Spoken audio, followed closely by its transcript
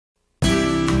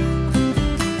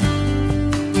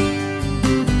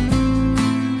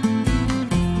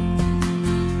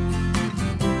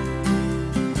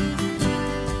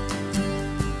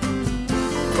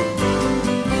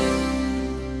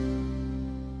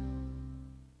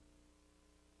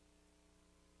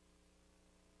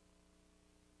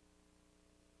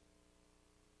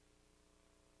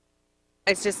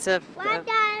It's just a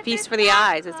feast for the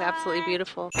eyes. It's absolutely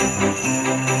beautiful.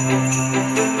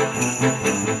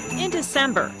 In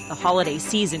December, the holiday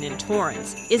season in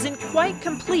Torrance isn't quite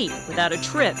complete without a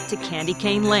trip to Candy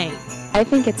Cane Lane. I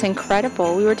think it's incredible.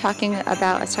 I was talking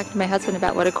to my husband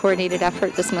about what a coordinated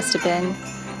effort this must have been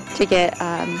to get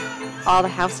all the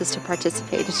houses to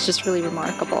participate. It's just really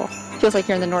remarkable. Feels like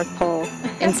you're in the North Pole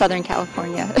in Southern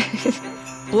California.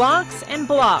 Blocks and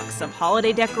blocks of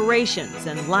holiday decorations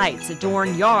and lights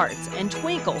adorn yards and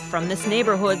twinkle from this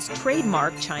neighborhood's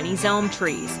trademark Chinese elm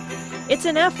trees. It's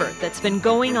an effort that's been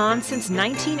going on since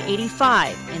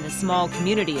 1985 in the small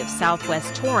community of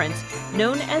southwest Torrance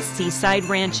known as Seaside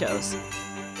Ranchos.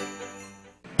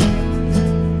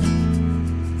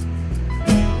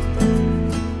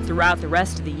 Throughout the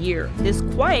rest of the year, this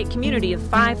quiet community of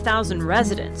 5,000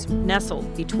 residents,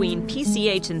 nestled between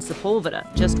PCH and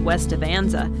Sepulveda, just west of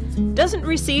Anza, doesn't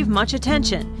receive much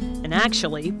attention and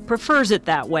actually prefers it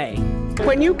that way.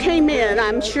 When you came in,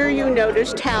 I'm sure you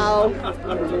noticed how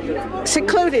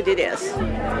secluded it is,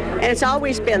 and it's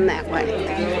always been that way.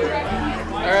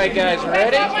 All right, guys,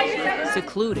 ready?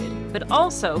 Secluded, but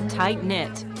also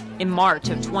tight-knit. In March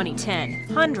of 2010,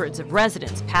 hundreds of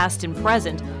residents, past and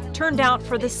present, turned out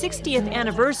for the 60th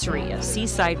anniversary of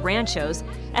Seaside Ranchos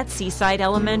at Seaside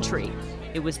Elementary.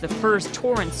 It was the first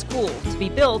Torrance school to be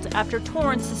built after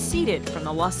Torrance seceded from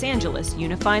the Los Angeles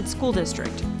Unified School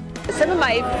District. Some of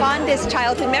my fondest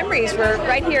childhood memories were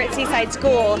right here at Seaside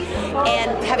School,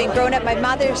 and having grown up, my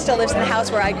mother still lives in the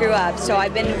house where I grew up, so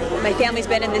my family's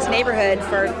been in this neighborhood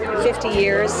for 50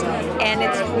 years, and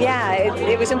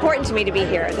it was important to me to be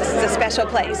here. This is a special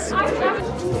place.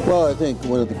 Well, I think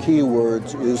one of the key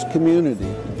words is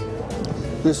community.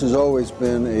 This has always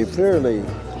been a fairly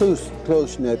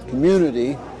close-knit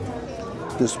community,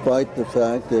 despite the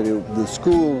fact that the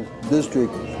school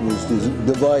district was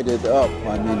divided up.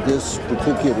 I mean, this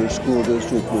particular school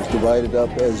district was divided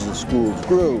up as the schools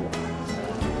grew.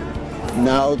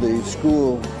 Now the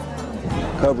school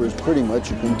covers pretty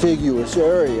much a contiguous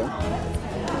area,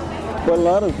 but a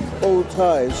lot of old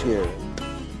ties here.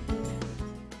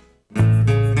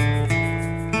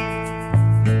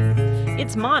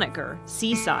 Its moniker,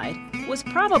 Seaside, was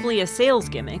probably a sales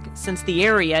gimmick since the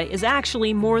area is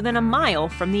actually more than a mile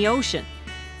from the ocean.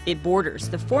 It borders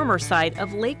the former site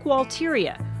of Lake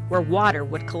Walteria, where water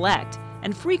would collect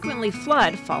and frequently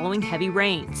flood following heavy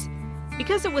rains.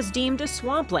 Because it was deemed a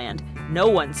swampland, no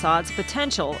one saw its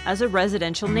potential as a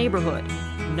residential neighborhood.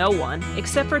 No one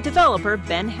except for developer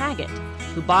Ben Haggett,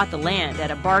 who bought the land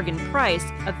at a bargain price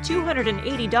of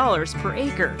 $280 per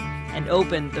acre and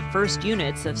opened the first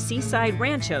units of Seaside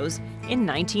Ranchos in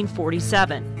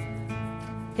 1947.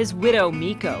 His widow,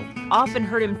 Miko, often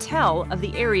heard him tell of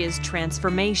the area's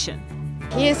transformation.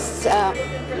 He's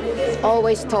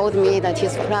always told me that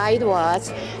his pride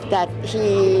was that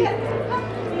he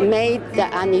made the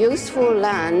unuseful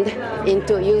land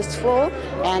into useful,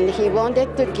 and he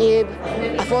wanted to give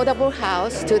affordable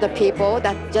house to the people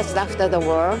that just after the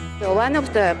war. So one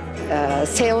of the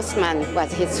salesman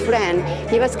was his friend.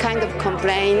 He was kind of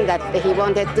complaining that he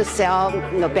wanted to sell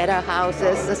better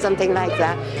houses or something like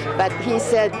that. But he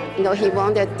said he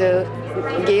wanted to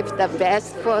give the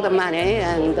best for the money,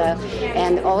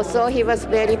 and also he was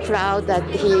very proud that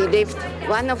he lived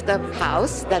one of the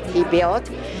house that he built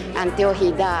until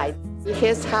he died.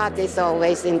 His heart is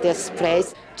always in this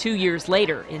place. 2 years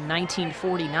later, in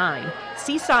 1949,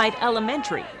 Seaside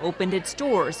Elementary opened its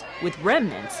doors with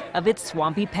remnants of its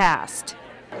swampy past.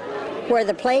 Where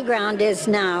the playground is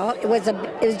now, it was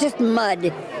just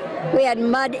mud. We had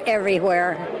mud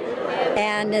everywhere.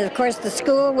 And of course the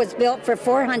school was built for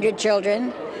 400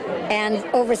 children, and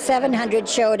over 700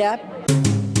 showed up.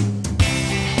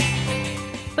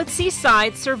 But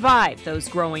Seaside survived those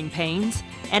growing pains,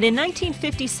 and in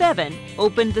 1957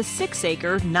 opened the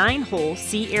 6-acre, 9-hole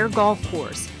Sea Air Golf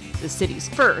Course, the city's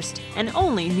first and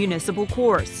only municipal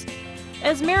course.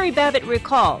 As Mary Babbitt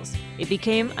recalls, it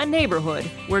became a neighborhood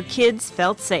where kids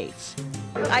felt safe.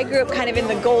 I grew up kind of in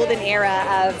the golden era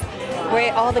of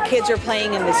where all the kids were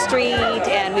playing in the street,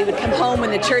 and we would come home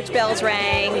when the church bells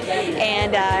rang,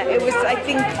 and it was, I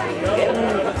think,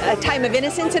 a time of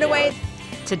innocence in a way.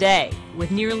 Today,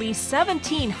 with nearly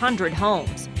 1,700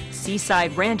 homes,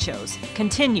 Seaside Ranchos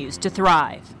continues to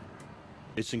thrive.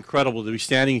 It's incredible to be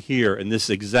standing here in this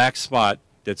exact spot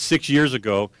that 6 years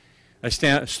ago I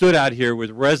stood out here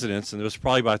with residents, and there was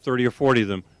probably about 30 or 40 of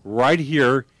them right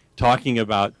here talking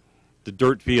about the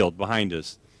dirt field behind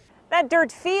us. That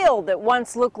dirt field that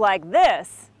once looked like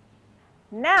this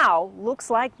now looks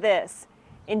like this.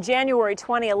 In January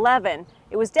 2011,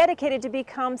 it was dedicated to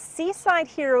become Seaside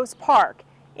Heroes Park,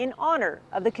 in honor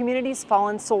of the community's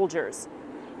fallen soldiers.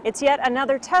 It's yet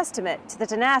another testament to the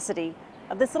tenacity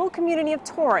of this little community of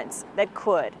Torrance that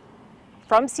could.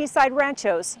 From Seaside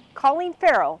Ranchos, Colleen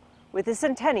Farrell with the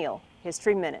Centennial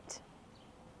History Minute.